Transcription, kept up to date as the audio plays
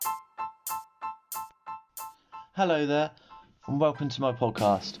Hello there, and welcome to my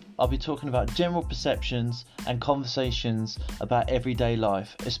podcast. I'll be talking about general perceptions and conversations about everyday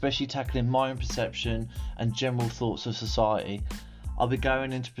life, especially tackling my own perception and general thoughts of society. I'll be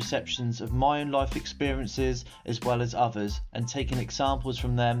going into perceptions of my own life experiences as well as others, and taking examples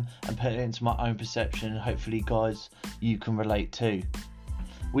from them and putting it into my own perception, and hopefully guys, you can relate too.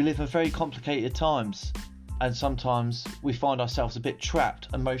 We live in very complicated times, and sometimes we find ourselves a bit trapped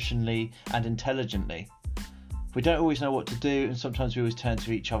emotionally and intelligently. We don't always know what to do, and sometimes we always turn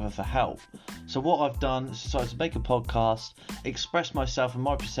to each other for help. So what I've done is decided to make a podcast, express myself and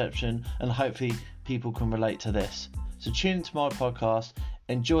my perception, and hopefully people can relate to this. So tune into my podcast,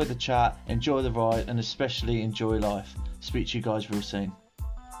 enjoy the chat, enjoy the ride, and especially enjoy life. Speak to you guys real soon.